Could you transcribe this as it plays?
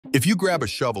If you grab a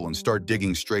shovel and start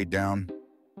digging straight down,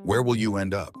 where will you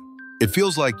end up? It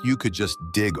feels like you could just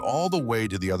dig all the way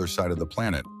to the other side of the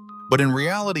planet. But in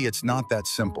reality, it's not that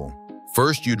simple.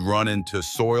 First, you'd run into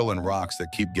soil and rocks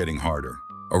that keep getting harder.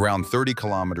 Around 30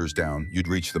 kilometers down, you'd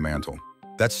reach the mantle.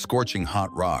 That's scorching hot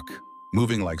rock,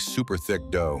 moving like super thick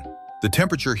dough. The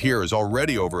temperature here is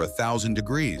already over 1,000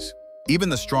 degrees. Even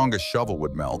the strongest shovel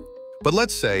would melt. But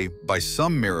let's say, by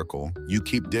some miracle, you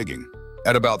keep digging.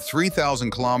 At about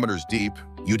 3,000 kilometers deep,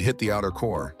 you'd hit the outer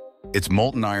core. It's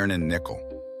molten iron and nickel,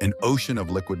 an ocean of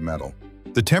liquid metal.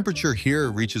 The temperature here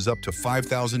reaches up to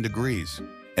 5,000 degrees,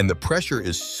 and the pressure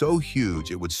is so huge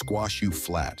it would squash you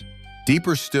flat.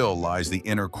 Deeper still lies the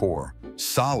inner core,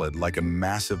 solid like a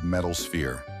massive metal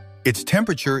sphere. Its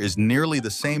temperature is nearly the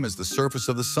same as the surface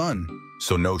of the sun,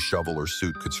 so no shovel or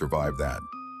suit could survive that.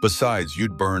 Besides,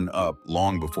 you'd burn up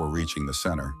long before reaching the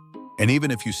center. And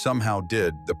even if you somehow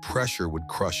did, the pressure would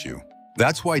crush you.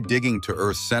 That's why digging to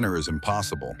Earth's center is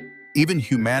impossible. Even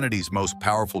humanity's most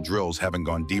powerful drills haven't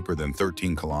gone deeper than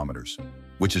 13 kilometers,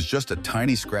 which is just a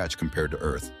tiny scratch compared to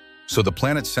Earth. So the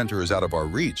planet's center is out of our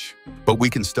reach, but we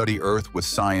can study Earth with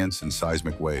science and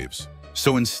seismic waves.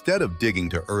 So instead of digging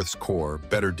to Earth's core,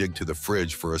 better dig to the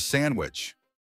fridge for a sandwich.